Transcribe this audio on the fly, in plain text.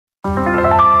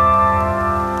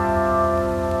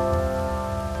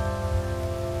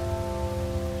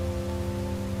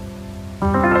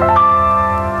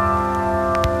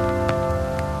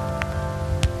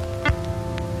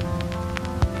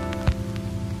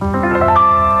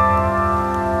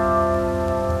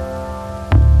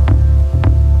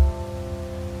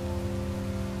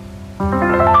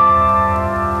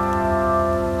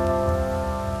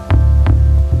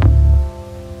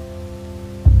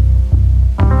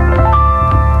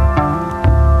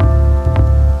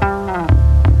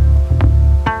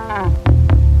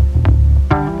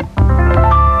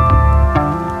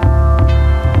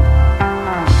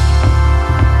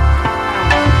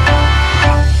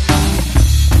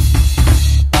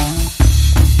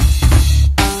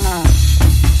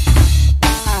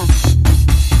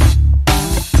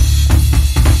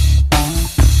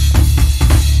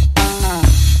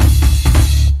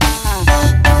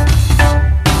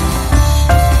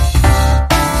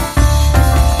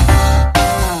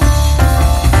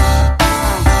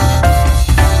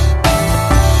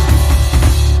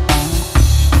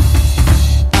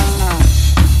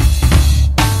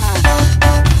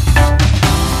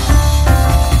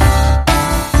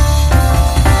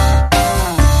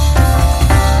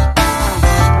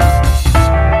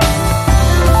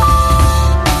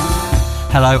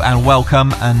hello and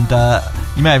welcome, and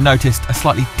you may have noticed a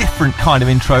slightly different kind of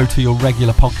intro to your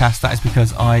regular podcast. That is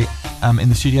because I am in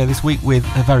the studio this week with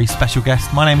a very special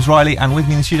guest. My name is Riley, and with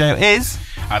me in the studio is...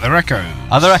 Other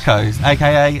Echoes,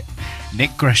 aka...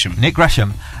 Nick Gresham.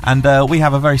 And we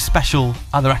have a very special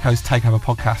Other Echoes Takeover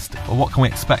podcast. Well, what can we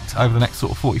expect over the next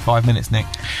sort of 45 minutes, Nick?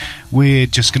 We're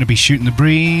just going to be shooting the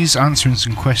breeze, answering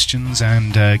some questions,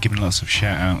 and giving lots of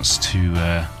shout-outs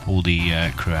to all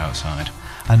the crew outside.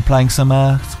 And playing some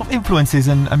sort of influences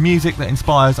and music that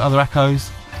inspires Other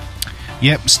Echoes.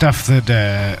 Yep, stuff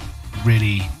that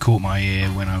really caught my ear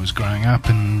when I was growing up,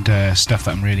 and stuff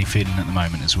that I'm really feeling at the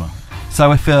moment as well.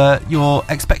 So if you're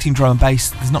expecting drum and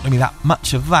bass, there's not going to be that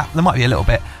much of that. There might be a little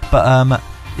bit, but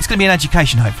it's going to be an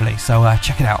education, hopefully. So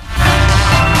check it out.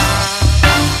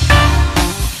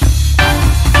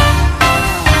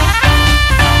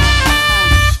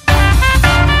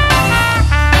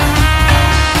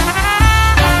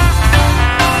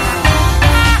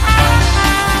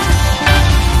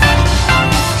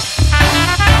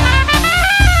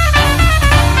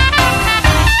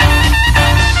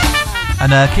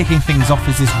 And kicking things off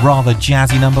is this rather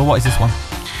jazzy number. What is this one?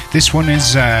 This one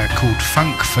is called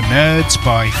Funk for Nerds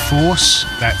by Force.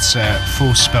 That's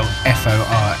Force spelled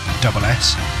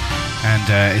F-O-R-S-S.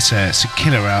 And it's a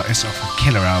killer it's off a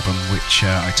killer album, which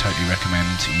I totally recommend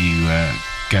you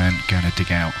go and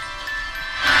dig out.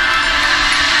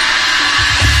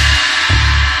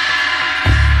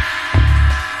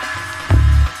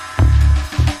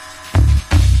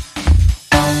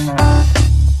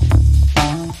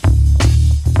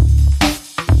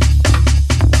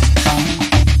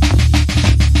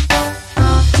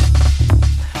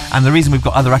 And the reason we've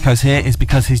got Other Echoes here is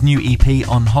because his new EP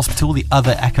on Hospital, the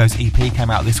Other Echoes EP, came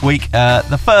out this week.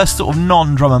 The first sort of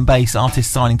non-drum and bass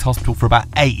artist signing to Hospital for about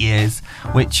 8 years,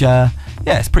 which,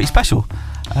 it's pretty special.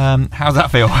 How's that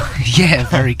feel? Yeah,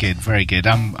 very good, very good.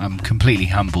 I'm completely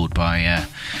humbled by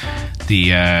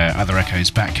the Other Echoes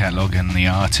back catalogue and the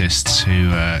artists who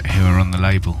are on the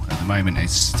label at the moment.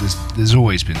 There's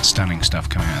always been stunning stuff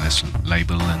coming out of this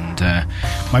label, and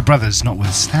my brothers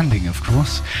notwithstanding, of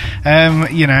course.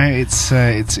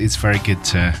 It's very good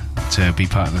to be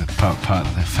part of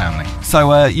the family.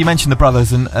 So you mentioned the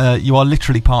brothers, and you are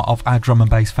literally part of our drum and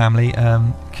bass family.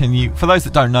 Can you, for those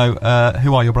that don't know,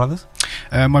 who are your brothers?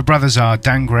 My brothers are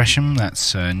Dan Gresham,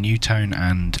 that's Newtone,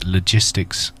 and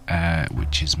Logistics,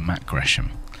 which is Matt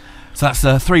Gresham. So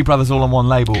that's three brothers all on one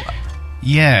label.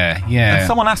 Yeah. And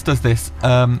someone asked us this,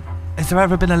 has there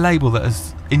ever been a label that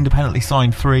has independently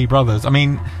signed three brothers? I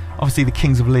mean, obviously the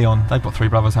Kings of Leon, they've got three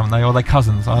brothers, haven't they? Or are they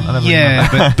cousins? I never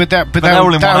yeah, but that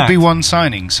would be one one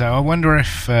signing. So I wonder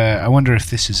if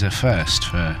this is a first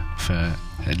for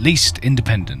at least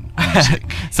independent music.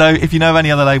 So if you know of any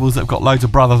other labels that have got loads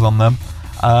of brothers on them,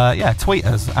 tweet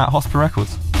us at Hospital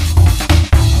Records.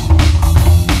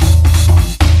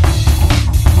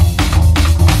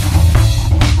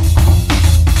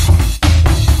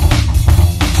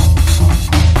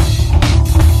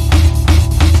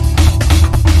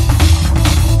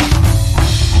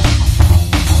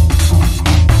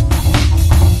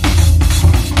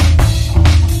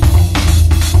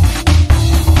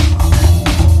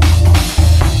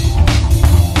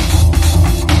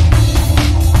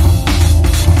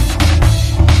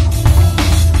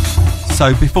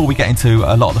 So before we get into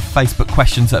a lot of the Facebook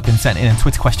questions that have been sent in and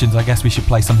Twitter questions, I guess we should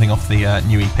play something off the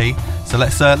new EP. So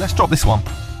let's drop this one.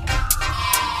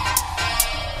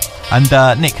 And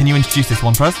Nick, can you introduce this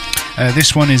one for us?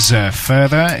 This one is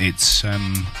Further. It's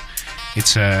an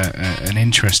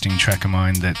interesting track of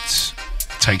mine that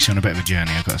takes you on a bit of a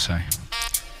journey, I've got to say.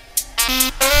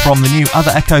 From the new Other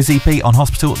Echoes EP on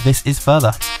Hospital, this is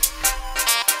Further.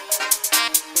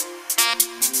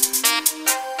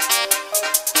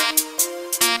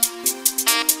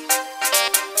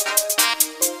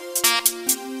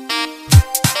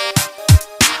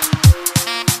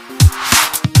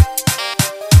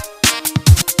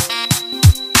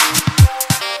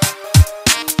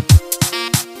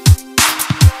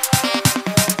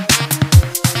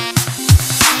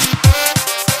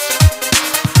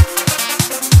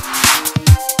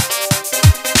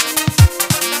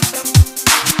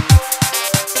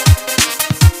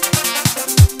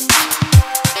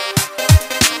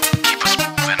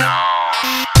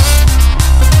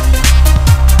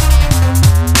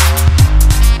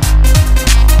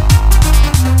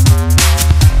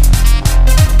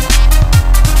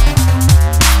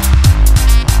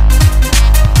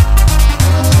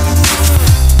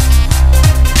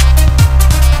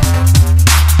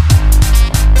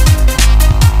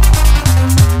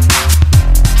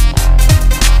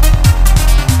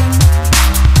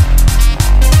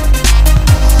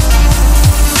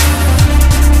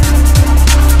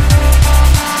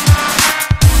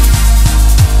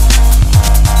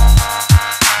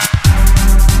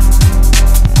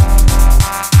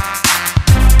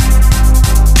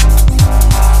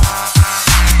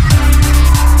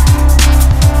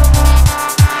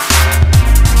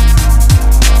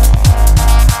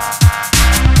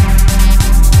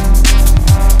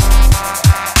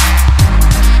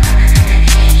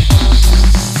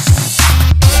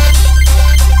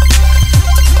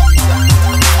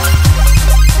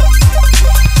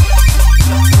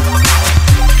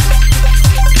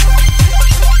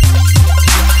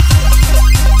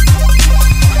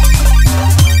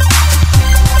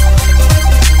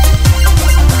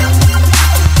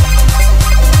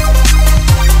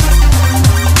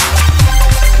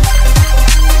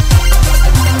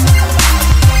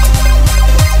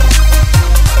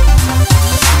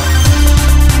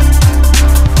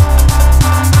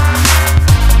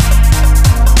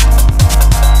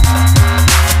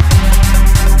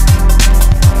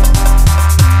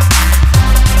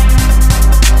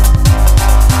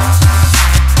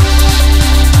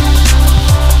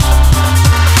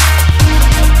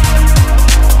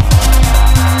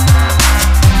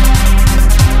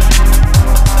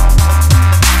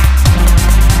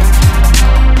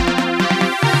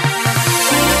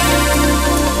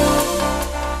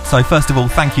 So first of all,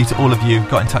 thank you to all of you who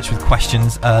got in touch with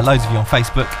questions, loads of you on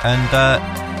Facebook,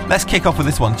 and let's kick off with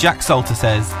this one. Jack Salter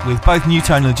says, with both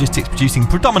Newtone and Logistics producing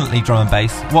predominantly drum and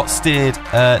bass, what steered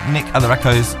Nick Other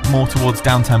Echoes more towards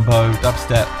down-tempo,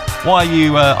 dubstep? Why are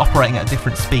you operating at a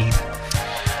different speed?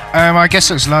 I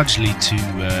guess it's largely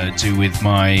to do with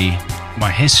my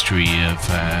history of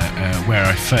where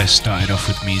I first started off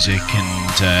with music,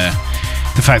 and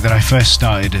the fact that I first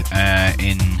started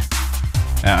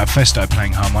I first started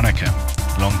playing harmonica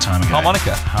a long time ago.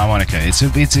 Harmonica. It's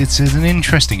an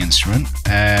interesting instrument.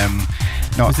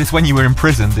 Was this when you were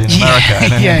imprisoned in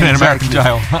America? in an American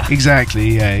jail?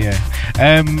 Exactly. Yeah.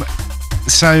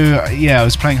 So I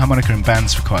was playing harmonica in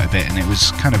bands for quite a bit, and it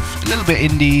was kind of a little bit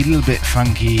indie, a little bit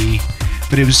funky,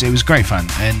 but it was great fun.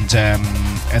 And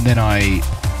then I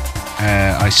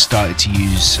started to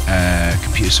use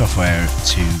computer software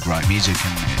to write music,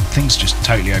 and things just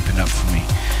totally opened up for me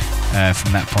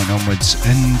from that point onwards.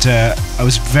 And I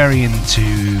was very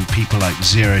into people like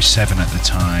 07 at the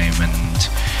time, and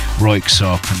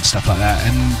Royksop and stuff like that.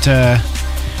 And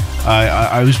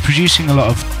I was producing a lot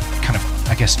of kind of,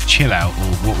 I guess, chill out,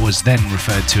 or what was then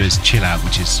referred to as chill out,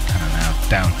 which is kind of now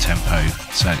down tempo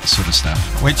sort of stuff.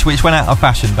 Which went out of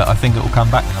fashion, but I think it will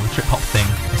come back now. The trip hop thing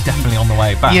is definitely on the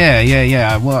way back.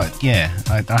 Yeah. Well, yeah,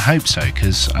 I hope so,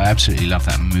 because I absolutely love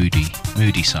that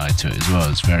moody side to it as well.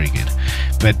 It's very good.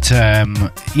 But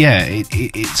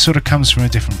it sort of comes from a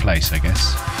different place, I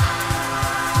guess.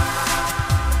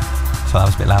 So that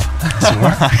was a bit loud. That's all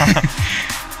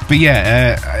right. But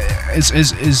yeah,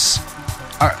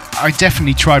 I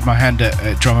definitely tried my hand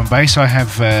at drum and bass. I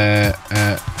have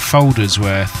folders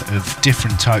worth of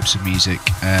different types of music,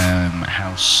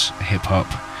 house, hip hop,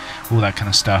 all that kind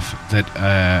of stuff that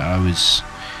I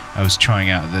was trying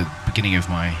out at the beginning of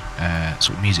my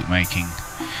sort of music making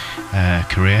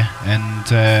career, and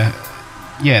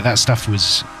that stuff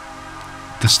was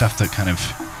the stuff that kind of,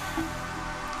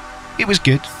 it was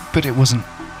good, but it wasn't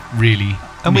really.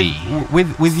 And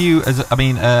with you,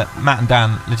 Matt and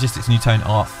Dan, Logistics and Newtone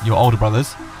are your older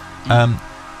brothers.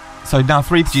 So now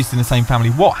 3 produced in the same family.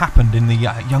 What happened in the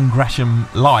young Gresham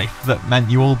life that meant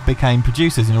you all became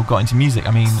producers and all got into music?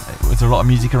 I mean, was there a lot of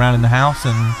music around in the house?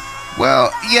 And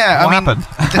well, yeah, what happened?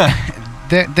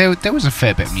 There was a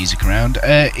fair bit of music around.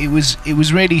 It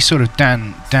was really sort of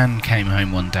Dan came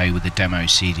home one day with a demo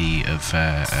CD of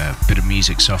a bit of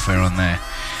music software on there,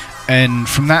 and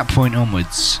from that point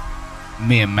onwards,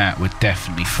 me and Matt were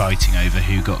definitely fighting over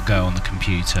who got go on the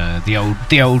computer. The old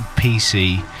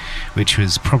PC, which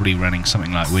was probably running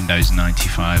something like Windows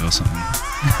 95 or something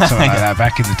like that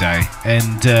back in the day.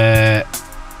 And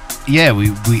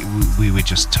we were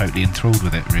just totally enthralled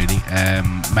with it, really.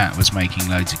 Matt was making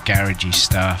loads of garagey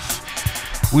stuff.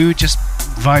 We were just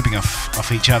vibing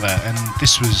off each other, and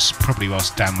this was probably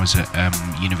whilst Dan was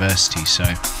at university,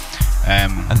 so.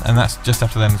 And that's just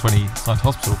after then, when he signed to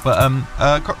Hospital. But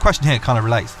got a question here, kind of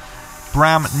relates.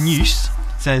 Bram News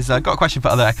says, got a question for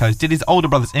Other Echoes. Did his older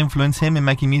brothers influence him in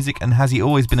making music, and has he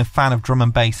always been a fan of drum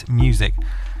and bass music?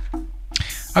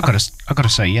 I gotta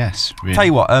say yes. Really. Tell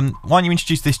you what, why don't you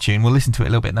introduce this tune? We'll listen to it a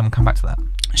little bit, and then we'll come back to that.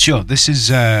 Sure. This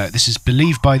is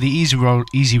Believe by the Easy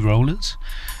Rollers.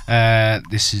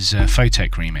 This is a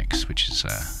Photech remix, which is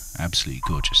absolutely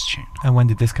gorgeous tune. And when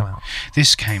did this come out?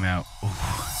 This came out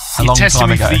a long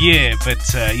time ago. For the year, but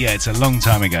it's a long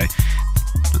time ago.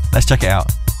 Let's check it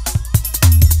out.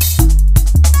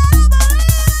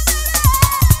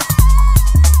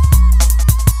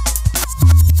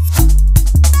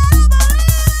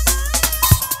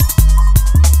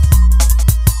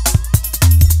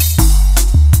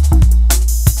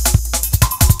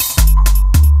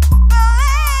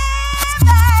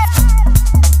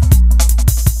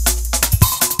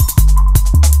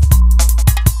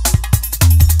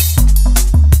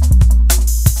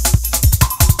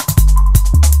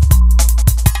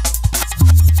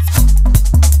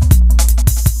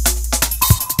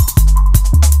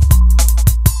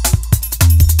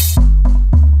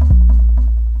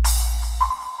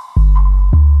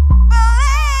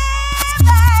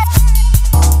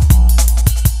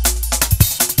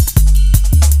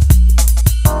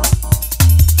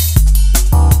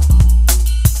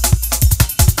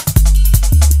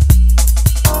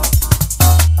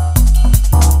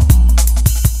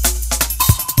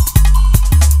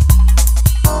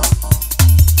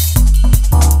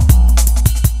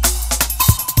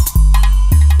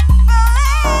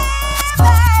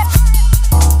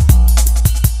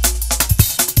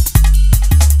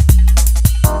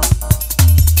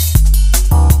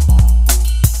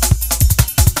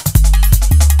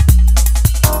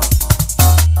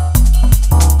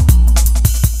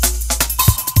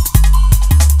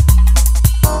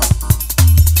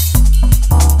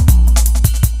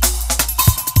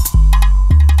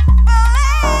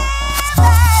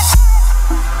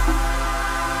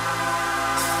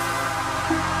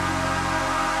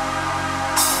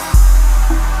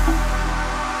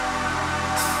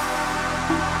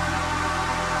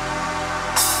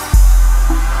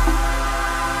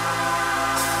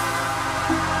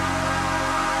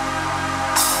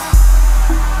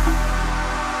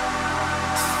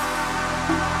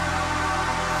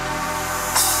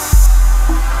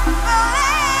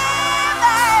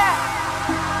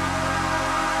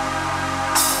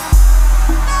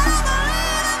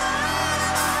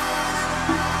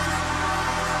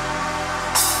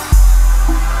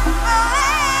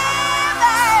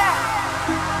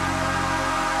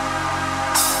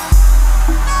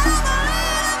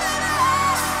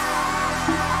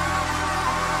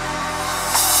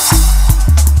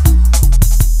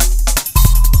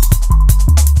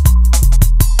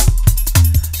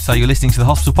 So you're listening to the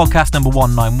Hospital Podcast number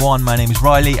 191. My name is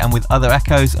Riley, and with Other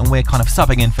Echoes, and we're kind of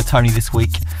subbing in for Tony this week,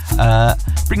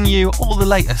 bringing you all the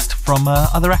latest from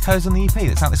Other Echoes on the EP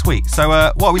that's out this week. So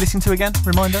what are we listening to again?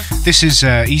 Remind us. This is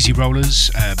Easy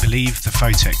Rollers, Believe the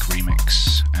Photech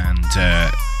remix, and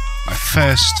I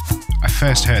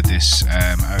first heard this.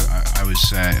 I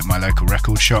was at my local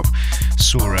record shop,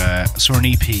 saw an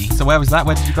EP. So where was that?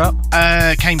 Where did you grow up?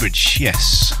 Cambridge,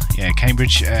 yes, yeah,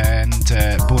 Cambridge, and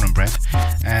born and bred.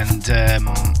 And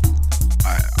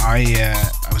I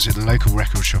was at the local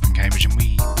record shop in Cambridge, and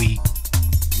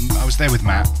I was there with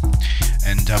Matt,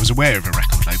 and I was aware of a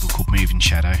record label called Moving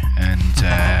Shadow, and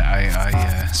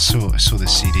I saw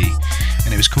this CD,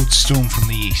 and it was called Storm from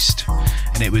the East,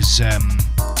 and it was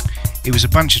a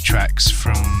bunch of tracks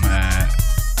from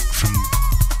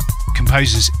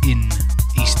composers in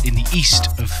the east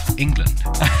of England.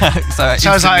 so I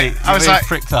was like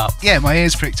pricked up. Yeah, my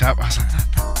ears pricked up. I was like,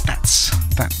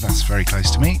 that's very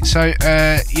close to me. So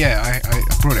I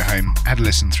brought it home, had a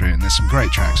listen through it, and there's some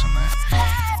great tracks on there.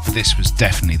 But this was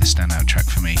definitely the standout track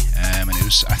for me, and it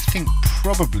was, I think,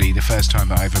 probably the first time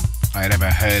that I had ever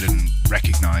heard and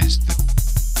recognised the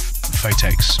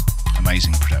Photech's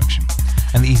amazing production.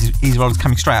 And the Easy Rollers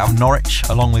coming straight out of Norwich,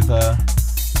 along with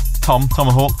Tom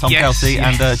Kelsey,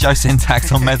 and Joe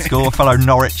Syntax on med school, a fellow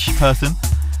Norwich person.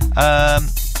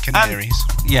 Canaries.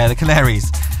 The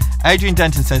Canaries. Adrian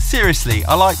Denton says, seriously,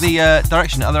 I like the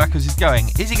direction Other Echoes is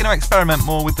going. Is he going to experiment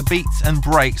more with the beats and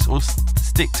breaks, or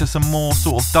stick to some more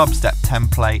sort of dubstep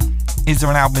template? Is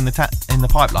there an album in the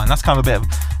pipeline? That's kind of a bit of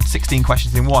 16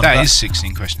 questions in one. That is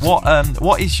 16 questions.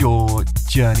 What is your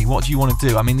journey? What do you want to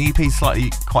do? I mean, the EP is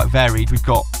quite varied. We've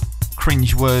got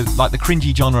cringe word, like the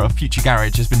cringy genre of Future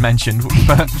Garage has been mentioned,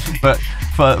 but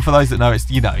for those that know, it's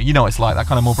you know it's like that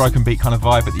kind of more broken beat kind of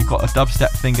vibe. But you've got a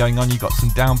dubstep thing going on. You've got some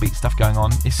downbeat stuff going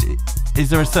on. Is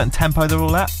there a certain tempo they're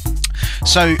all at?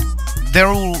 So they're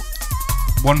all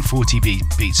 140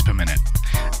 beats per minute,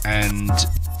 and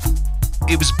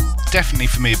it was definitely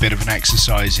for me a bit of an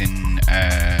exercise in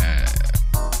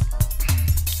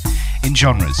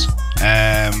genres.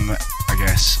 I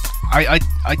guess. Do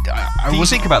you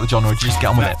think about the genre, or do you just get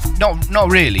on with it? Not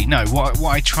really. No. What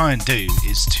I try and do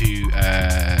is to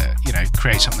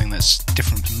create something that's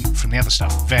different from the other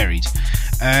stuff, varied.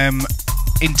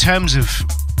 In terms of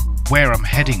where I'm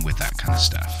heading with that kind of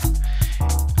stuff,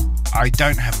 I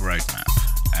don't have a roadmap.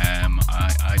 I'm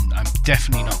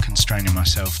definitely not constraining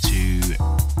myself to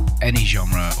any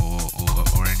genre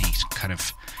or any kind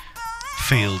of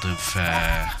field of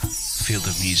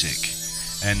music,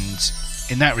 and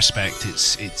in that respect,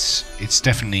 it's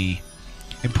definitely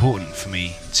important for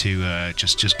me to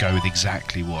just go with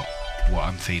exactly what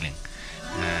I'm feeling.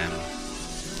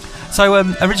 So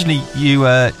originally, you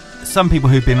some people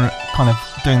who've been kind of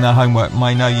doing their homework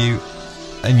may know you.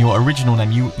 And your original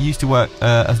name, you used to work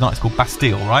as an artist called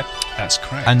Bastille, right? That's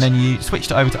correct. And then you switched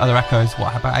it over to Other Echoes,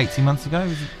 about 18 months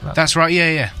ago? That's right,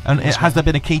 yeah. And has there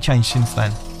been a key change since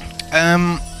then?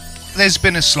 There's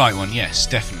been a slight one, yes,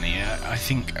 definitely. I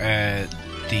think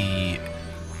the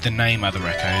name Other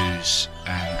Echoes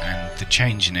and the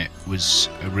change in it was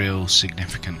a real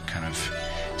significant kind of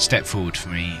step forward for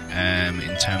me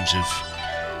in terms of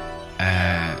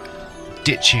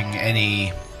ditching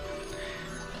any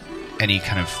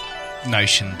kind of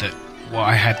notion that what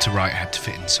I had to write had to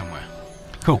fit in somewhere.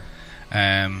 Cool.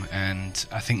 And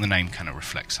I think the name kind of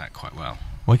reflects that quite well.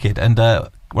 Wicked. And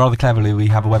rather cleverly, we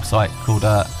have a website called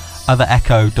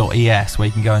otherecho.es where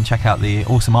you can go and check out the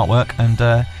awesome artwork and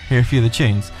hear a few of the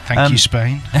tunes. Thank you,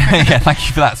 Spain. Yeah, thank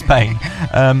you for that, Spain.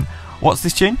 What's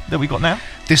this tune that we got now?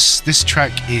 This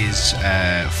track is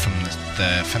from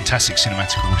the fantastic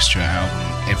Cinematic Orchestra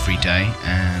album Every Day,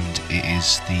 and it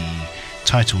is the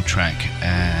title track.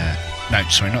 No,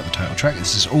 sorry, not the title track.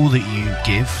 This is All That You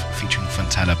Give, featuring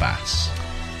Fontella Bass.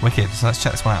 Wicked. So let's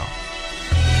check this one out.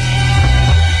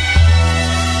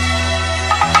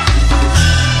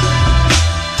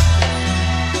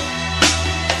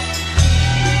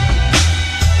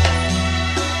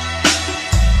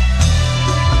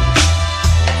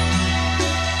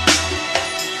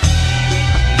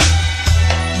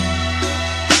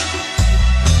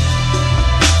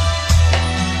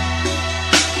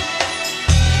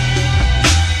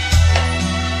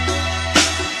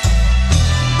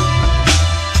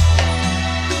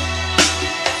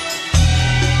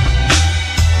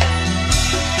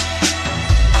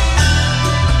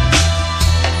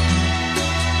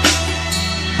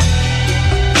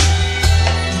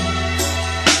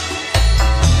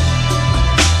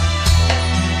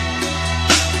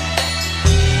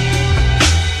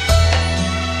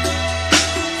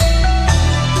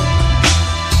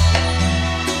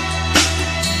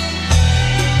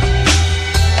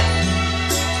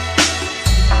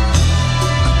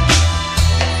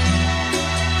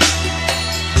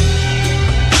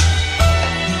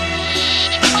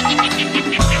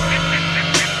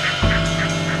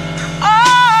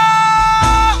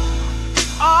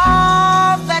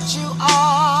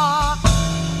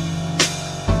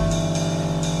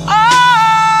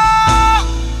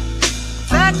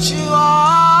 you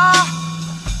are,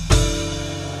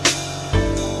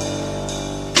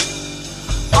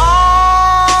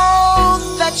 all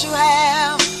that you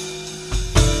have,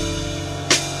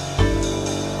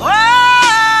 all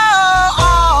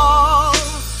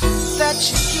that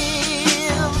you give.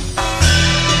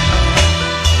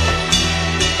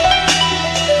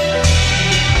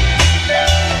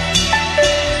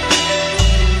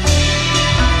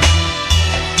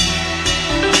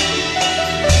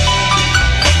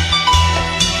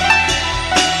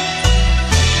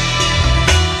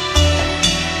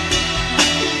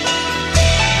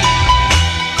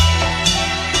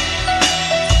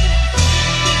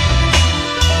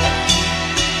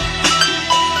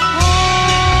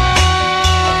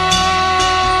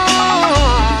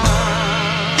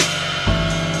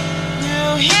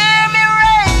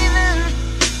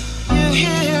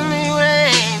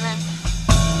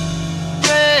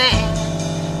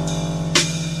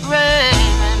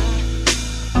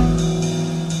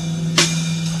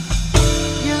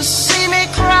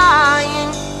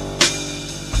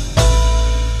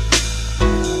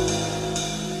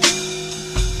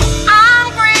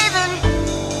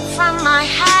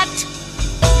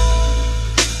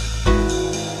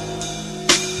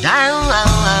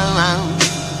 Down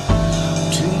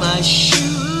to my shoes.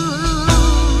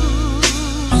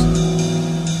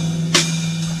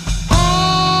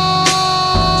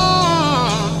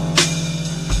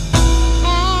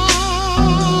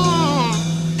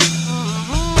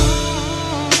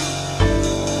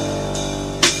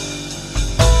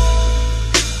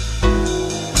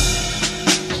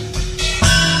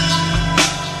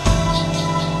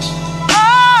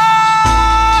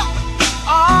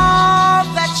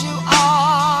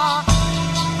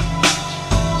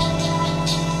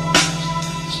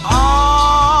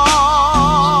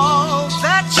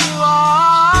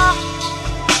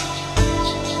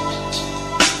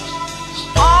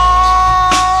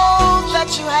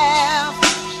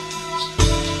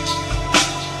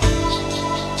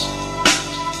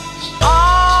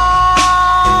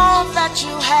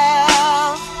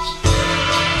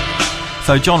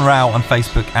 So John Rao on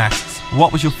Facebook asks,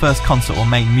 what was your first concert or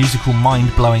main musical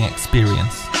mind-blowing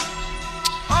experience?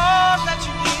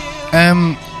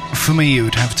 For me, it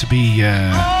would have to be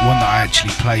one that I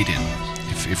actually played in.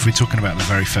 If we're talking about the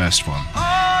very first one,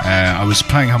 I was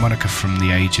playing harmonica from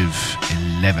the age of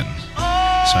 11,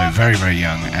 so very, very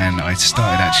young, and I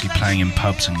started actually playing in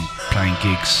pubs and playing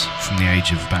gigs from the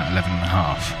age of about 11 and a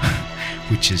half,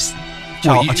 which is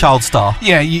a child star.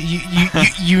 Yeah,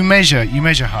 you measure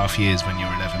half years when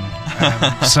you're 11.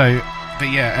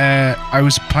 I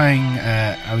was playing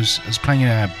in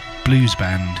a blues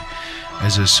band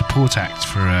as a support act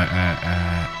for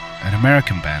an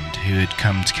American band who had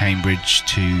come to Cambridge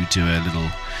to do a little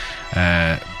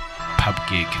pub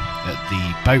gig at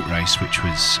the Boat Race, which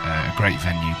was a great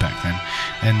venue back then,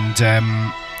 and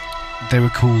they were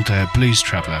called Blues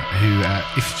Traveller, who,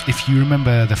 if you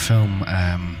remember the film,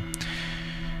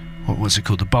 what was it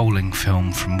called, the bowling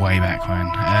film from way back when,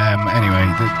 anyway,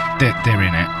 they're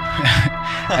in it.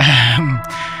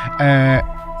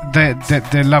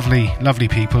 They're lovely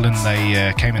people, and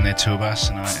they came in their tour bus,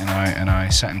 and I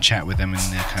sat and chat with them in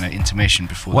the kind of intermission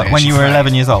before. When you were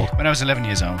 11 years old? When I was 11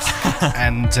 years old,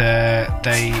 and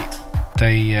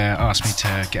they asked me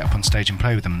to get up on stage and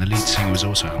play with them. And the lead singer was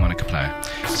also a harmonica player,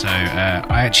 so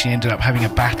I actually ended up having a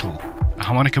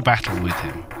harmonica battle with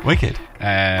him. Wicked.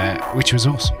 Which was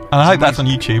awesome. And I hope that's on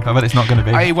YouTube. I bet it's not going to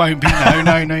be. It won't be. No.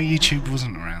 YouTube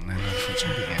wasn't around then,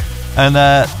 unfortunately. Yeah.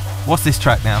 And what's this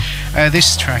track now?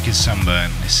 This track is Sunburn.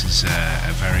 This is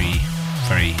a very,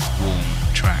 very warm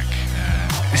track.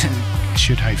 It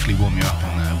should hopefully warm you up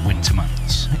in the winter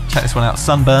months. Check this one out.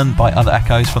 Sunburn by Other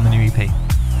Echoes from the new EP.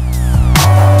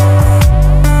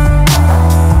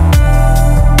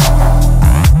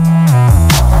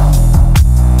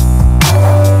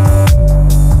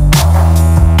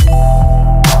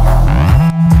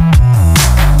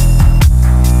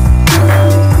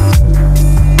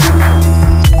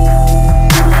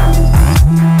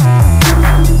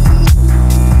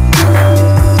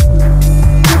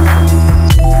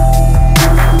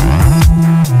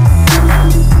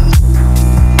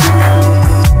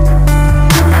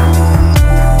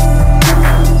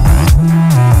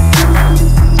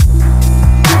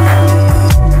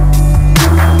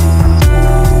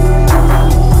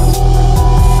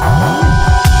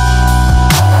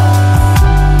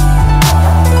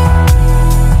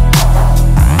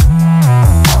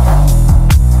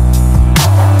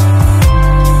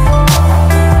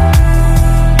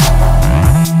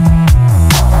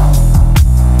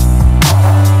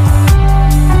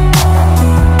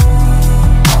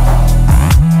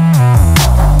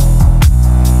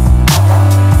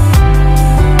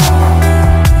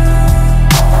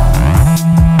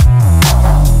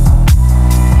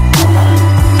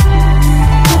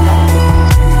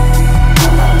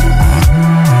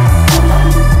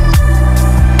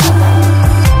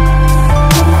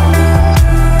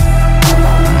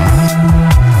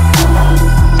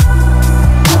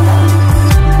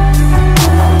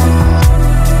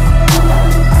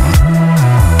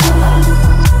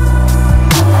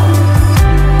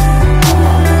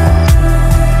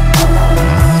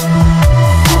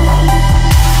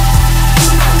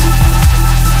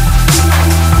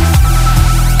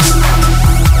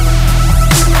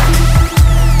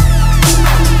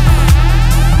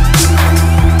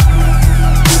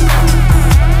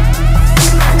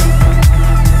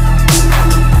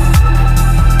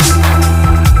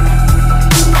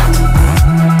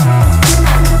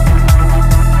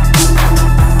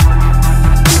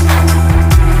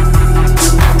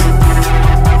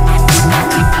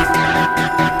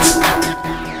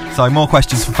 So more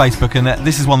questions from Facebook, and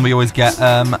this is one we always get.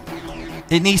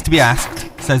 It needs to be asked,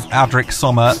 says Adric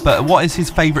Sommer, but what is his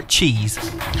favourite cheese?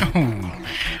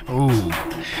 Oh,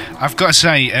 I've got to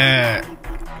say,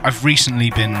 I've recently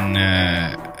been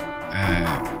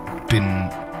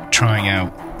trying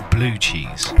out blue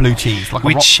cheese. Blue cheese, like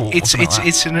which a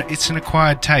Roquefort, it's an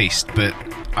acquired taste, but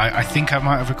I think I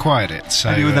might have acquired it.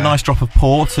 So maybe with a nice drop of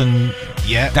port and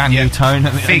Dan Newton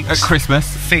at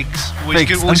Christmas. Figs.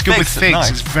 Always good with figs.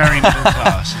 Nice. It's very middle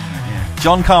class, isn't it? Yeah.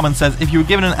 John Carman says, if you were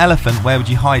given an elephant, where would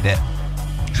you hide it?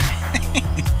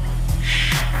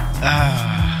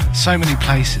 So many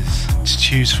places to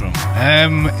choose from.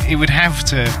 It would have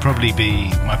to probably be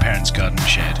my parents' garden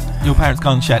shed. Your parents'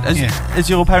 garden shed. Has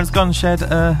your parents' garden shed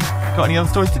got any other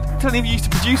stories? Did any of you used to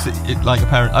produce it like your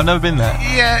parents? I've never been there.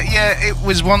 Yeah. It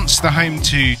was once the home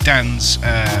to Dan's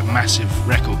massive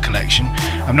record collection.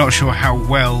 I'm not sure how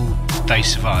well they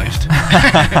survived.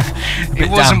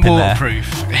 It wasn't waterproof.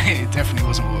 It definitely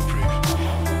wasn't waterproof.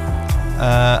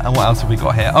 And what else have we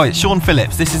got here? Oh, it's Sean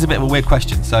Phillips. This is a bit of a weird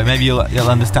question, so maybe you'll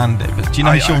understand it. But do you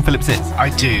know who Sean Phillips is? I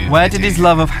do. Where did his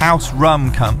love of house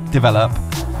rum develop?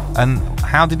 And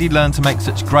how did he learn to make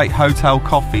such great hotel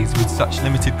coffees with such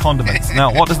limited condiments?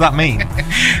 Now, what does that mean?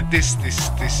 This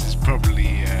is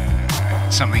probably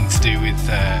something to do with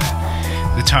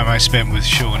the time I spent with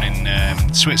Sean in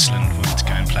Switzerland. We went to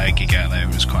go and play a gig out there.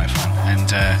 It was quite fun.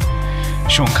 And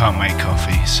Sean can't make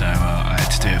coffee, so I had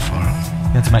to do it for him.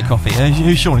 You had to make coffee.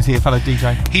 Who's Sean? Is he a fellow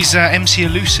DJ? He's MC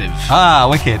Elusive. Ah,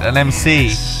 wicked. An MC.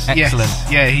 Yes. Excellent.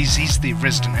 Yes. Yeah, he's the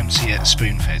resident MC at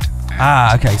Spoonfed.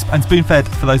 Okay. And Spoonfed,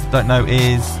 for those that don't know,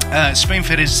 is...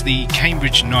 Spoonfed is the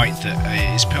Cambridge night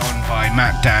that is put on by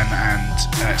Matt, Dan and...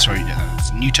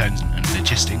 Newtones and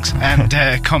Logistics and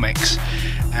Comics.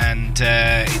 And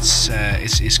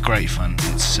it's great fun.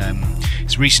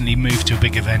 It's recently moved to a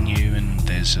bigger venue, and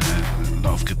there's a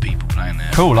lot of good people playing there.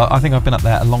 Cool. I think I've been up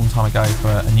there a long time ago for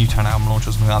a Newtone album launch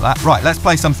or something like that. Right, let's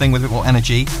play something with a bit more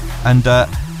energy. And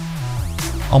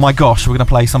oh my gosh, we're going to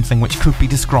play something which could be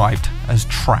described as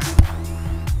trap.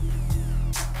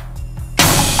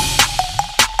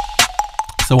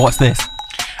 So what's this?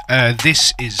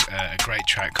 This is a great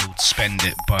track called Spend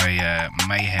It by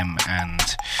Mayhem and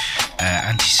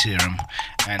Anti-Serum,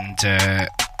 and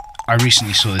I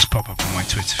recently saw this pop up on my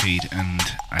Twitter feed and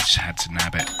I just had to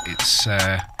nab it.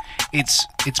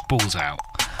 It's balls out.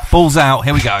 Balls out,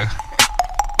 here we go.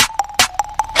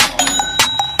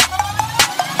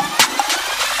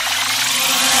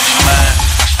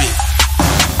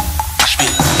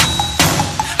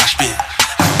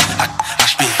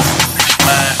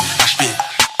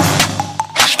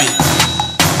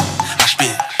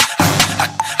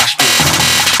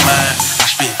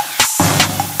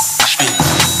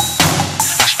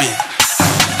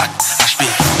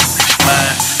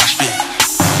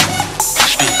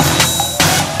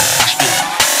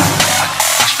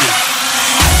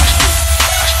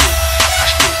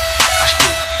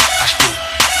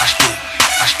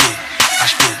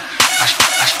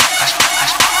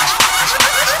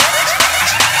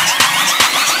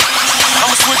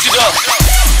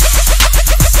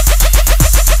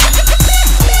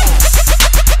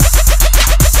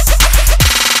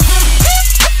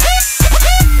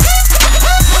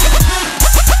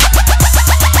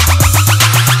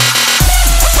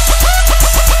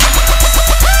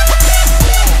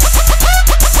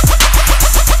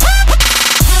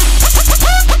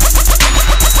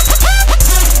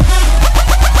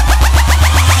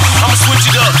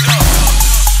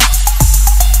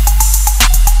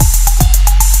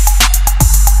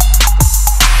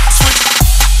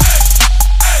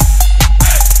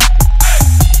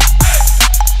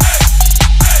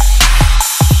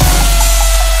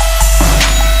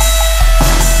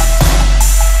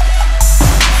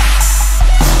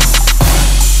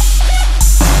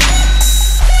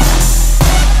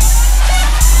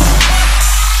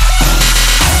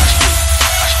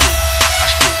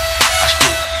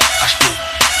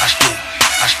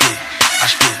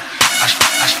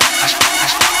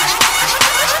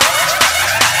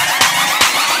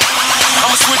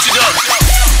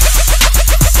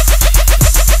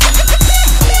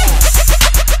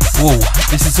 Whoa,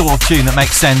 this is the sort of tune that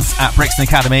makes sense at Brixton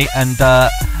Academy, and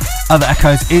Other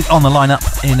Echoes is on the lineup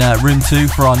in Room 2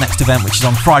 for our next event, which is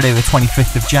on Friday the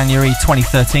 25th of January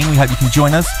 2013. We hope you can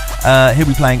join us. He'll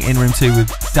be playing in Room 2 with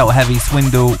Delta Heavy,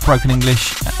 Swindle, Broken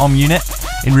English, Om Unit.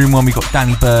 In Room 1 we've got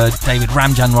Danny Bird, David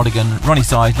Ramjan Rodigan, Ronnie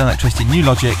Size, Leonard Twisted, New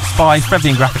Logic, Spy,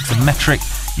 Frevdian Graphics and Metric.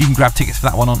 You can grab tickets for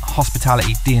that one on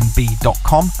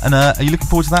hospitalitydnb.com. And are you looking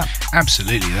forward to that?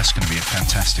 Absolutely, that's going to be a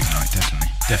fantastic night,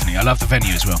 definitely. I love the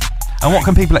venue as well. And what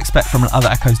can people expect from an Other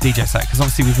Echoes DJ set? Because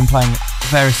obviously we've been playing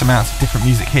various amounts of different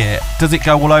music here. Does it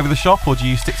go all over the shop, or do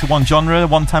you stick to one genre,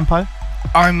 one tempo?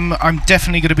 I'm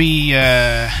definitely going to be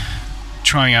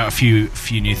trying out a few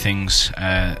new things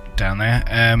down there.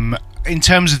 In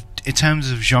terms of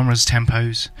genres,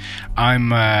 tempos, I'm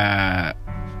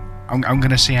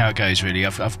going to see how it goes. Really,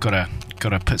 I've got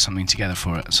to put something together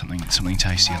for it, something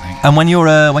tasty, I think. And when you're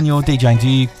DJing, do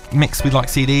you mix with like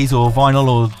CDs or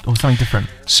vinyl or something different?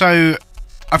 So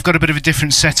I've got a bit of a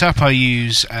different setup. I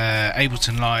use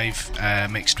Ableton Live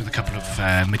mixed with a couple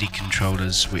of MIDI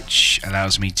controllers, which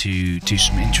allows me to do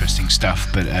some interesting stuff.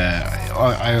 But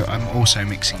I'm also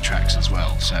mixing tracks as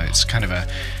well, so it's kind of a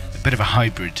bit of a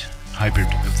hybrid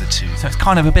of the two. So it's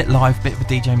kind of a bit live, bit of a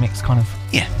DJ mix, kind of.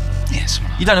 Yeah. Yes.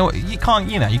 You don't know what you can't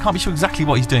be sure exactly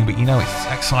what he's doing, but you know it's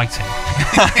exciting.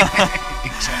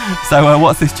 Exactly. So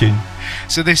what's this tune?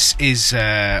 So this is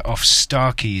off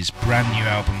Starkey's brand new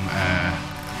album.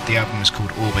 The album is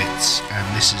called Orbits,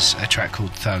 and this is a track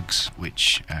called Thugs,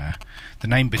 which the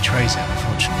name betrays it,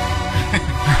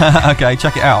 unfortunately. Okay,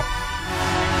 check it out.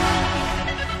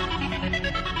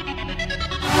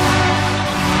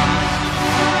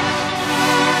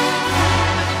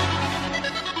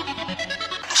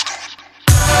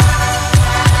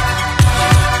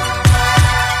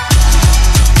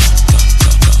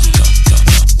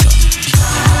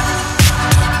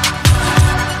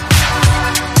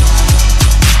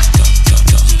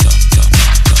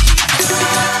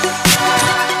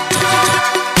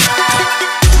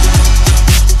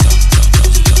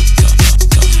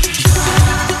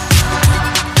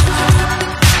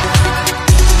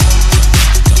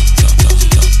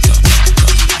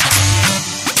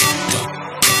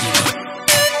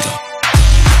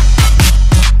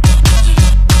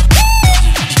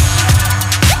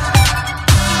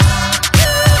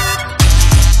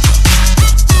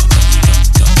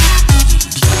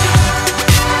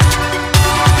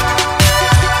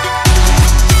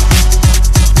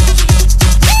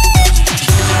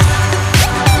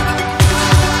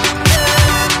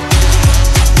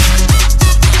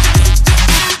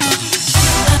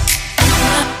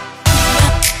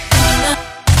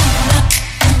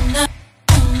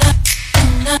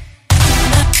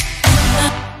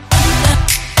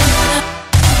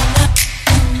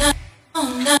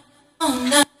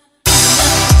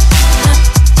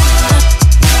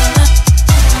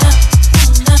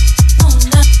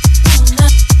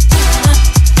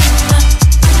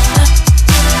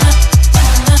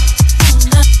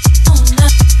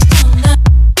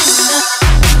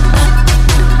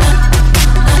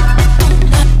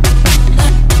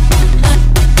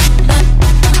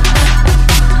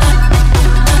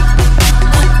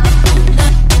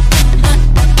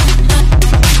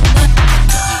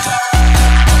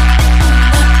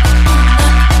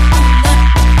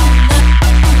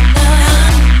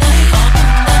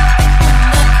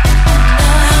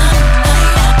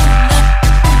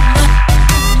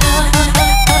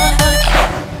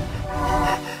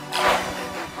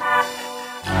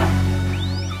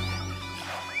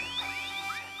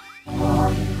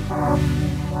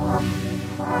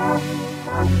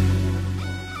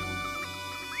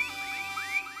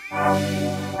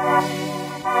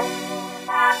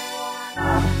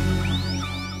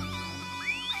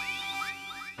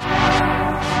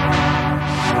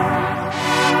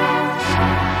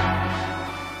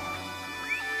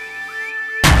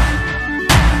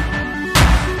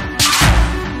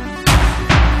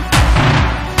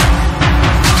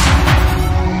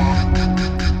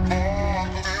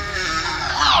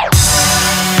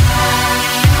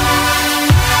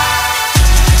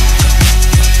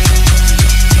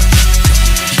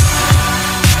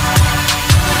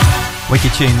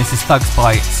 Wicked tune. This is Thugs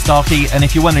by Starkey, and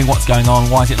if you're wondering what's going on,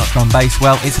 why is it not drum and bass?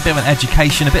 Well, it's a bit of an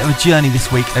education, a bit of a journey this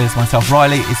week, as myself,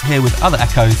 Riley, is here with Other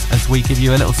Echoes as we give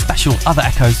you a little special Other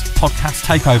Echoes podcast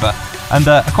takeover. And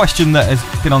a question that has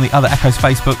been on the Other Echoes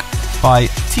Facebook by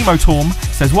Timo Torm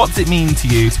says, what does it mean to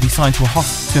you to be signed to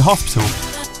Hospital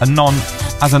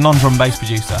as a non-drum and bass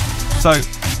producer? So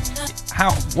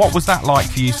what was that like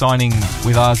for you signing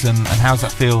with us, and how does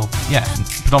that feel,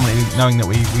 predominantly knowing that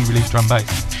we release drum and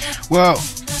bass? Well,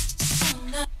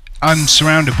 I'm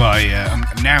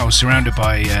now surrounded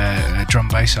by drum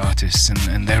and bass artists,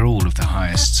 and they're all of the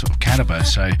highest sort of caliber.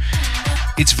 So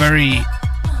it's very,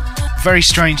 very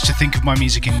strange to think of my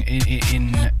music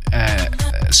in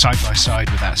side by side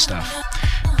with that stuff.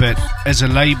 But as a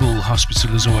label,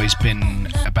 Hospital has always been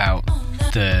about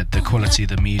the quality of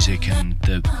the music and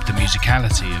the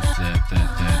musicality of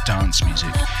the dance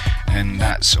music, and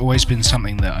that's always been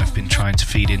something that I've been trying to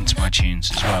feed into my tunes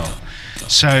as well.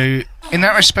 So in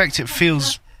that respect, it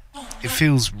feels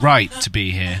feels right to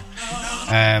be here.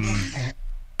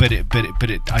 But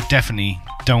I definitely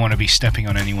don't want to be stepping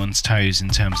on anyone's toes in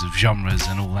terms of genres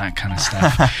and all that kind of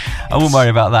stuff. I won't worry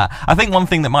about that. I think one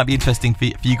thing that might be interesting for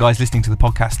you guys listening to the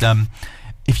podcast,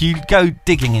 if you go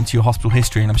digging into your Hospital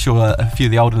history, and I'm sure a few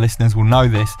of the older listeners will know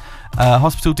this,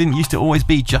 Hospital didn't used to always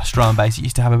be just drum and bass. It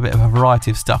used to have a bit of a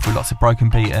variety of stuff with lots of broken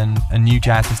beat and new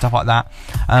jazz and stuff like that.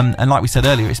 And like we said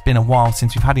earlier, it's been a while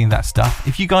since we've had any of that stuff.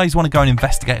 If you guys want to go and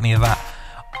investigate any of that,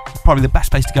 probably the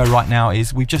best place to go right now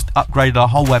is we've just upgraded our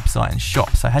whole website and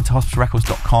shop, so head to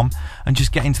hospitalrecords.com and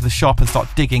just get into the shop and start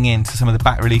digging into some of the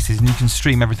back releases, and you can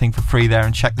stream everything for free there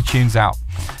and check the tunes out.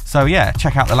 So yeah,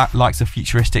 check out the likes of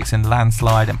Futuristics and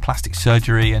Landslide and Plastic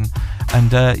Surgery and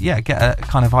yeah, get a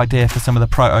kind of idea for some of the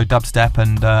proto dubstep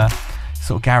and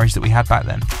sort of garage that we had back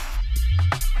then.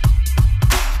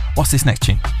 What's this next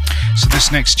tune? So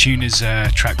this next tune is a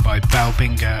track by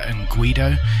Balbinga and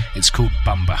Guido. It's called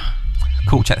Bumba.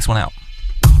 Cool, check this one out.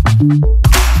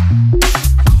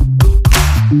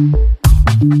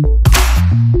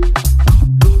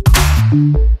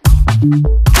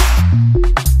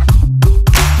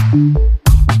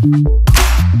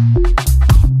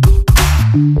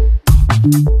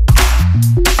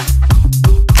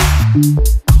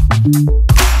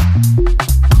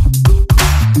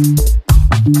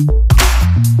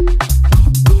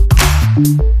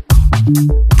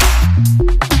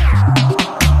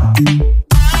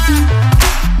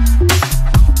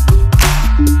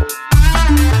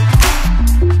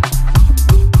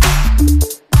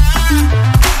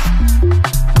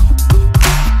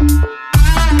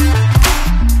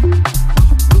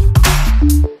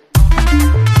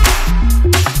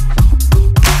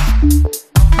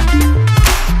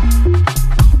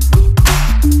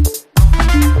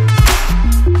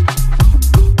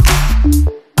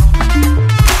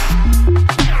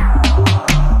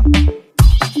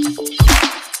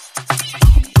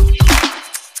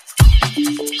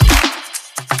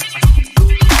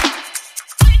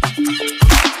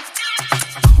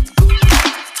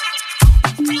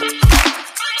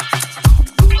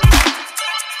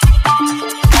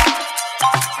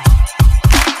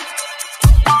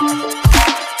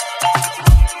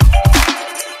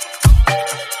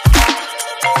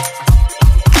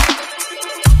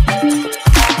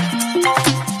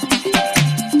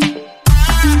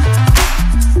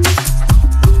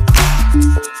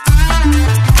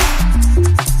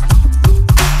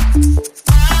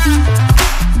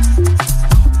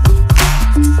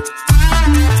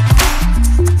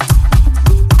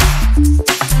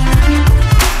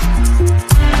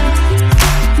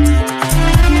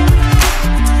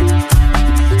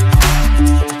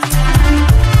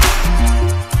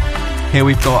 Here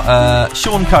we've got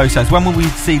Sean Coe says, when will we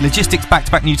see Logistics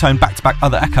back-to-back New Tone, back-to-back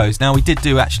Other Echoes? Now, we did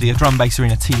do actually a Drum Bass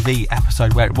Arena TV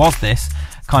episode where it was this,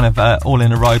 kind of all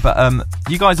in a row, but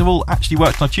you guys have all actually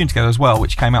worked on a tune together as well,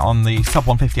 which came out on the Sub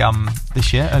 150 album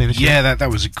earlier this year. Yeah, that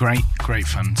was a great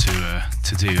fun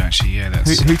to do, actually. Yeah,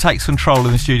 that's who takes control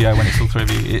in the studio when it's all three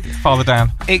of you? Father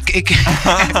Dan?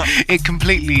 It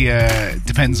completely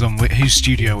depends on whose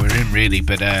studio we're in, really,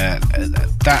 but at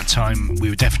that time we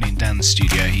were definitely in Dan's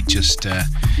studio. He just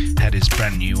had his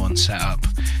brand new one set up,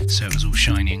 so it was all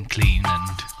shiny and clean.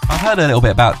 And I've heard a little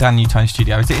bit about Dan Newtone's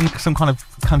studio. Is it in some kind of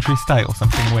country estate or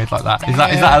something weird like that? Is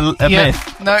that a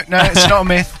myth? No, it's not a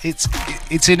myth.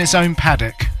 It's in its own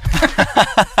paddock.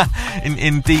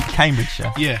 in deep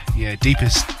Cambridgeshire. Yeah,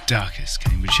 deepest, darkest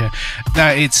Cambridgeshire.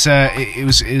 No, it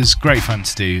was great fun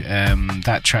to do.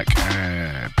 That track,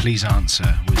 Please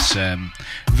Answer, was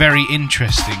very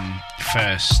interesting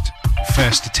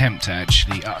first attempt,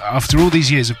 actually, after all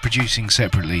these years of producing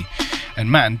separately and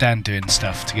Matt and Dan doing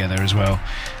stuff together as well.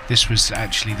 This was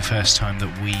actually the first time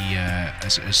that we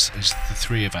as the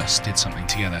three of us did something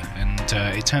together, and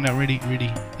it turned out really,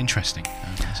 really interesting.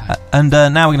 And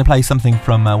now we're going to play something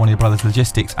from one of your brothers,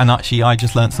 Logistics, and actually I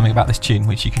just learnt something about this tune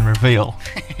which you can reveal.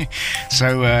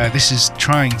 So this is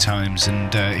Trying Times,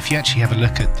 and if you actually have a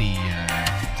look at the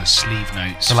sleeve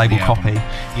notes, the label copy,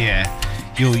 yeah,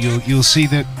 you'll see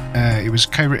that it was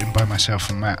co-written by myself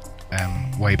and Matt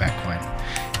way back when.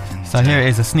 And, so here it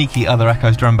is, a sneaky Other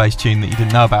Echoes drum bass tune that you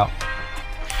didn't know about,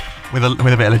 with a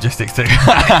bit of Logistics too.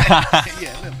 Yeah,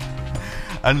 a little.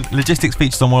 And Logistics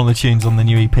features on one of the tunes on the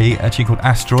new EP, a tune called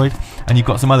Asteroid, and you've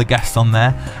got some other guests on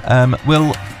there.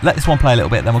 We'll let this one play a little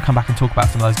bit, then we'll come back and talk about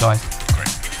some of those guys.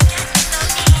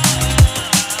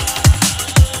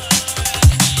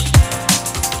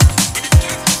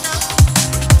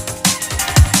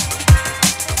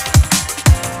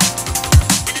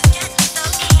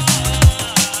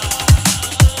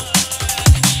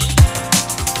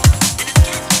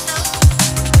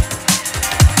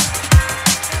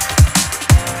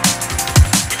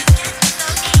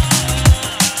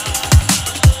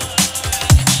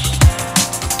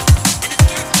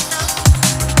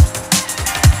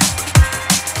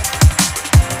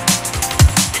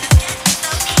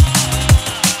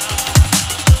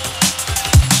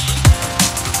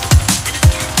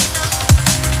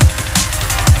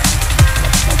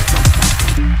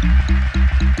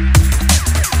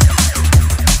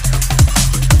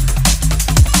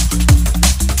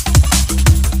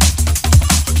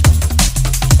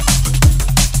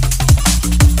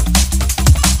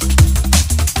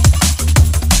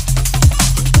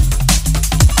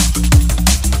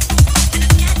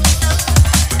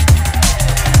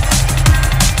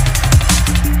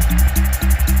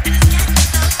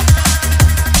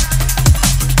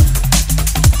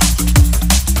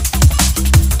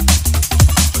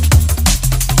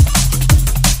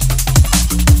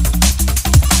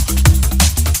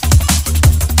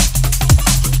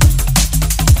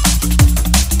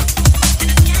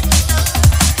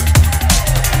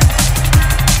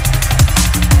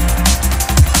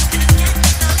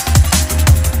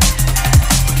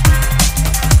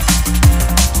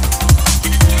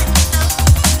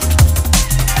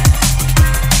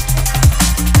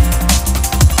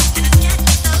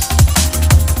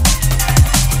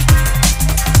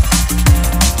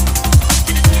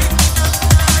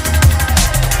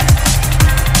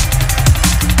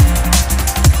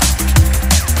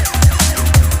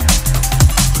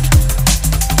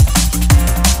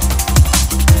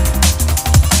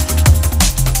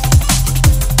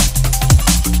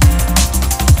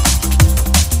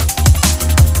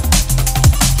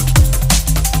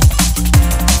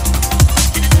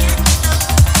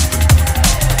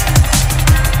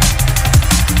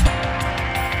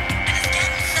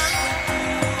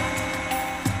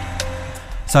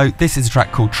 So this is a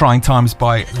track called Trying Times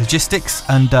by Logistics,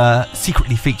 and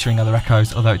secretly featuring other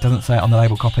Echoes, although it doesn't say it on the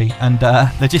label copy. And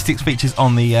Logistics features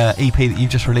on the EP that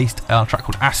you've just released, a track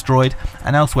called Asteroid,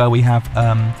 and elsewhere we have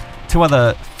two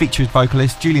other featured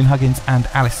vocalists, Julian Huggins and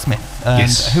Alice Smith. And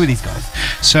Yes. who are these guys?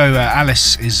 So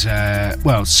Alice is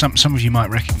some of you might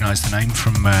recognise the name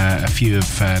from a few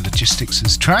of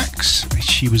Logistics' tracks.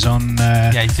 She was on.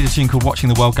 Yeah, you see the tune called Watching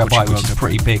the World Go Watching By, the which World is Go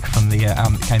pretty big from the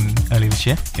album that came earlier this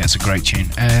year. Yeah, it's a great tune.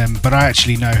 But I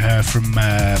actually know her from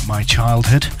my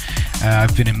childhood.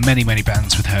 I've been in many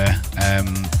bands with her.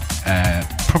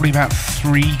 Probably about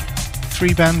three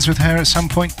bands with her at some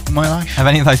point in my life. Have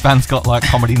any of those bands got like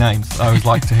comedy names? I always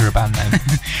like to hear a band name.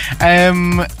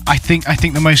 I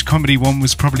think the most comedy one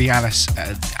was probably Alice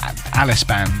Band. Alice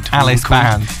Band.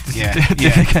 Yeah.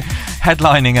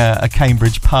 Headlining a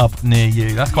Cambridge pub near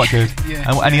you. That's quite good.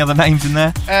 Yeah. Any other names in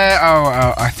there?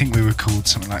 I think we were called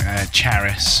something like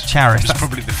Charis. Charis. That was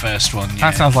probably the first one.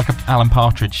 That sounds like an Alan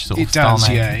Partridge sort of It style does,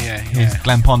 name. yeah. He's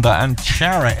Glenn Ponder and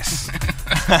Charis.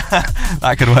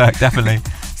 That could work, definitely.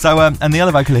 So, and the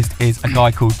other vocalist is a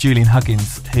guy called Julian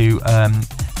Huggins, who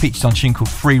features on a tune called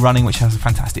Free Running, which has a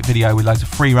fantastic video with loads of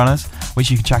free runners, which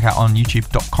you can check out on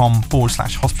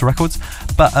youtube.com/Hospital Records.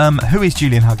 But who is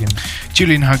Julian Huggins?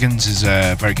 Julian Huggins is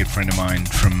a very good friend of mine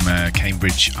from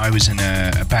Cambridge. I was in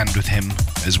a band with him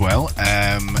as well,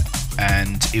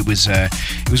 and it was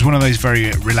one of those very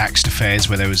relaxed affairs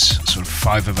where there was sort of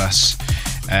five of us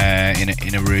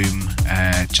in a room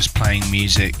just playing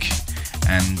music.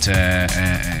 And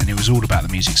it was all about the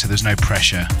music, so there's no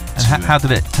pressure. And how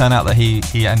did it turn out that he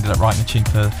ended up writing the tune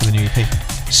for the new EP?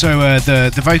 So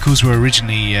the vocals were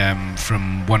originally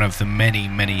from one of the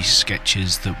many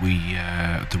sketches that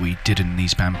we did in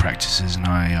these band practices, and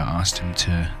I asked him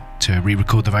to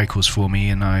re-record the vocals for me,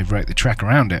 and I wrote the track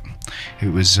around it.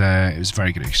 It was a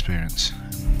very good experience.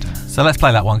 So let's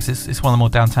play that one, because it's one of the more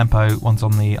down-tempo ones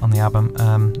on the album,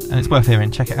 and it's worth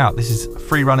hearing. Check it out. This is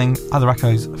Free Running, Other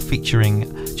Echoes featuring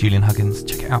Julian Huggins.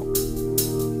 Check it out.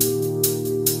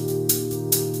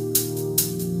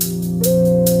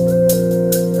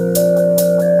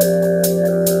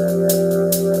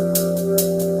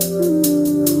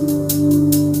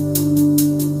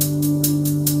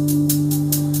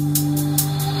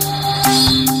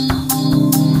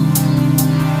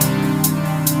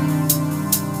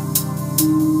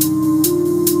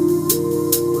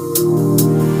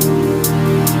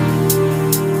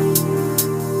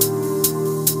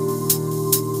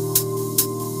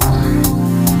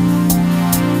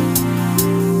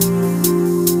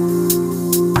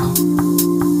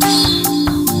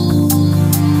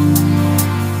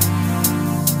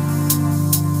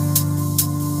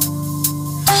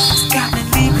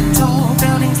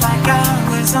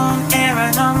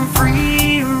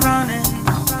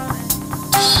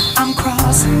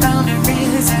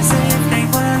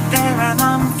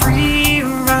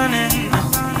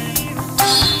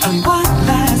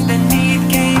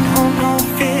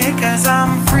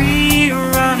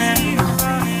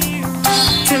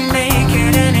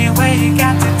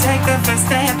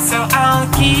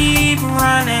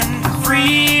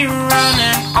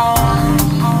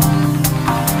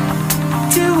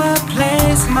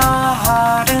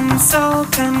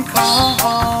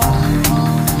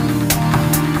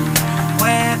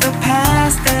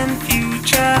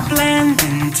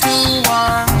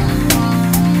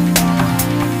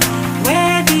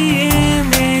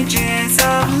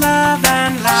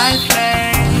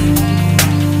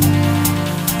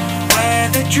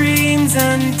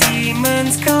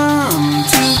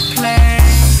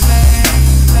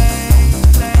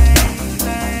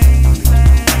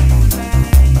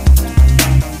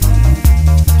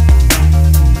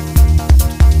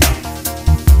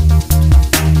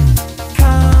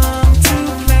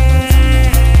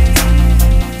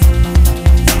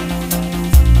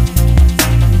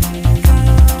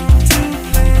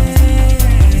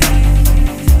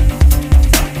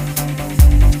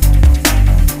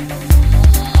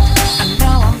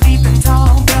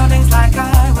 Tall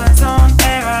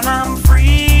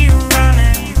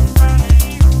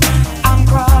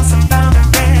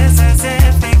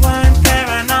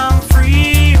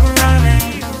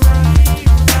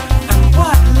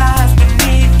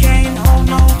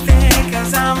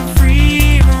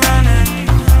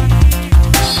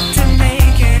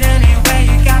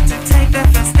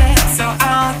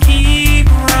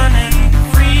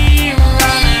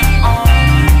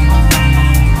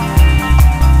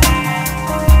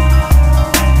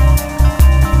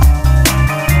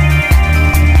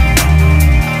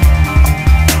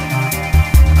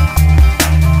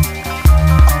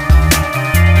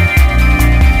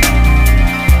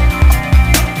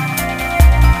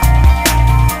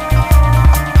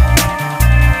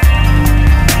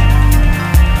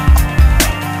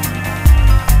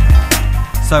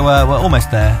So we're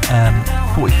almost there.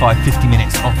 45-50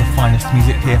 minutes of the finest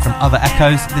music here from Other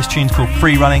Echoes. This tune's called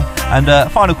Free Running. And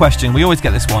final question, we always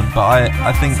get this one, but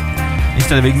I think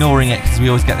instead of ignoring it, because we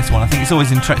always get this one, I think it's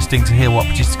always interesting to hear what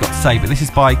producers got to say. But this is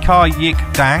by Ka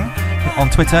Yik Dang on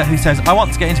Twitter, who says, I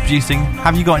want to get into producing.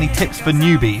 Have you got any tips for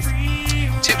newbies?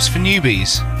 Tips for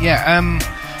newbies? Yeah,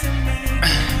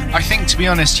 I think, to be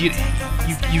honest, you've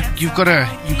got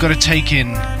to take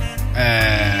in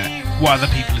what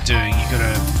other people are doing. You've got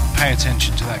to pay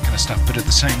attention to that kind of stuff, but at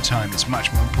the same time it's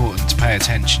much more important to pay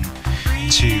attention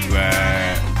to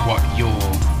what you're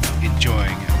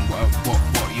enjoying and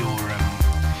what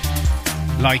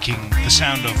you're liking the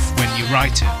sound of when you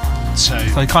write it. So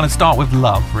you kind of start with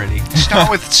love, really. start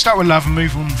with love and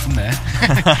move on from there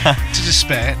to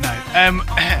despair. No,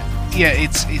 yeah,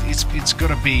 it's got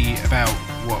to be about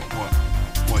what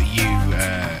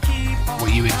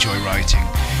you enjoy writing,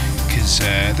 because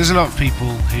there's a lot of people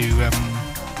who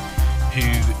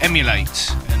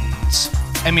emulate, and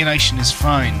emulation is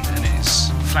fine and it's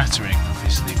flattering,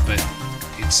 obviously, but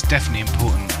it's definitely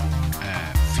important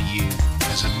for you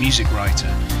as a music writer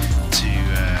to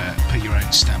put your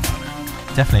own stamp on it.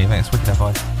 Definitely, I think it's wicked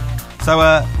advice. So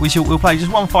we'll play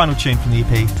just one final tune from the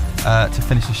EP to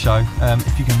finish the show.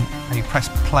 If you can maybe press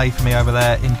play for me over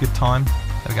there in good time.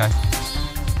 There we go.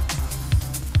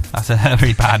 That's a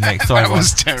really bad mix. Sorry, everyone.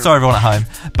 Sorry, everyone at home.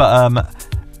 But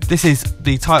this is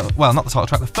the title. Well, not the title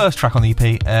track. The first track on the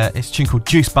EP. It's a tune called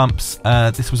Juice Bumps.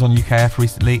 This was on UKF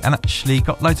recently, and actually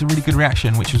got loads of really good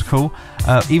reaction, which was cool.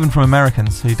 Even from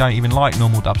Americans who don't even like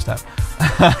normal dubstep.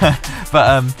 But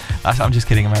I'm just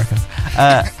kidding, Americans.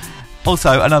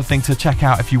 Also, another thing to check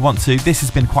out if you want to, this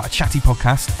has been quite a chatty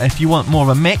podcast. If you want more of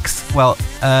a mix, well,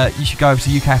 you should go over to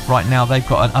UKF right now. They've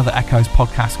got an Other Echoes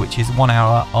podcast, which is 1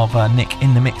 hour of Nick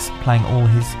in the mix, playing all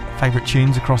his favourite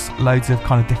tunes across loads of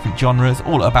kind of different genres,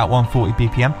 all at about 140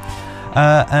 BPM.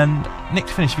 And Nick,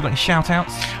 to finish, have you got any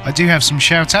shout-outs? I do have some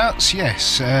shout-outs,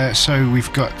 yes. So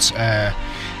we've got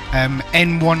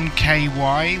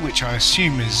N1KY, which I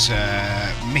assume is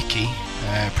Mickey,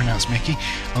 pronounced Mickey,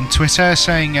 on Twitter,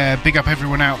 saying big up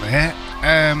everyone out there,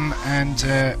 and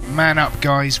man up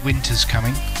guys, winter's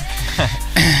coming.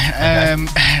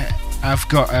 I've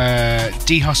got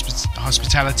D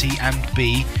Hospitality and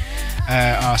B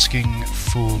asking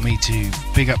for me to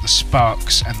big up the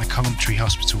Sparks and the Coventry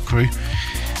Hospital crew.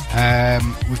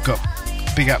 We've got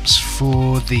big ups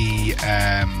for the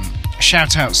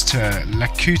shout outs to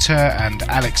Lakuta and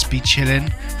Alex B.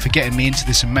 Chillin for getting me into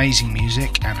this amazing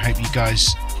music, and I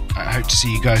hope to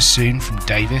see you guys soon, from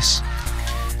Davis.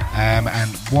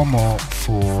 And one more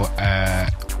for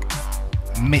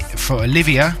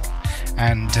Olivia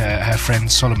and her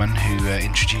friend Solomon, who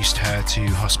introduced her to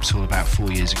Hospital about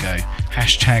 4 years ago.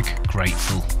 #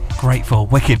 grateful.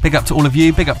 Wicked. Big up to all of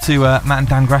you. Big up to Matt and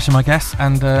Dan Gresham, I guess,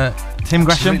 and Tim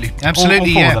Gresham.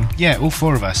 Absolutely, all yeah. Four of them. Yeah, all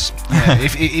four of us. Yeah.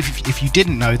 if you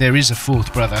didn't know, there is a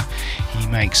fourth brother. He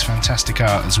makes fantastic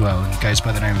art as well, and goes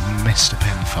by the name of Mr.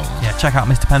 Penfold. Yeah, check out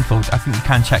Mr. Penfold. I think you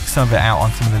can check some of it out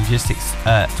on some of the logistics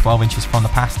 12 inches from the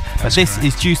past. But this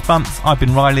is Juice Bumps. I've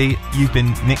been Riley. You've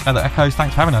been Nick, Other Echoes.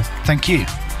 Thanks for having us. Thank you.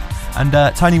 And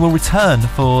Tony will return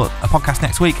for a podcast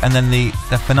next week, and then the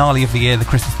finale of the year, the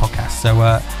Christmas podcast.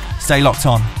 So stay locked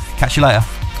on. Catch you later.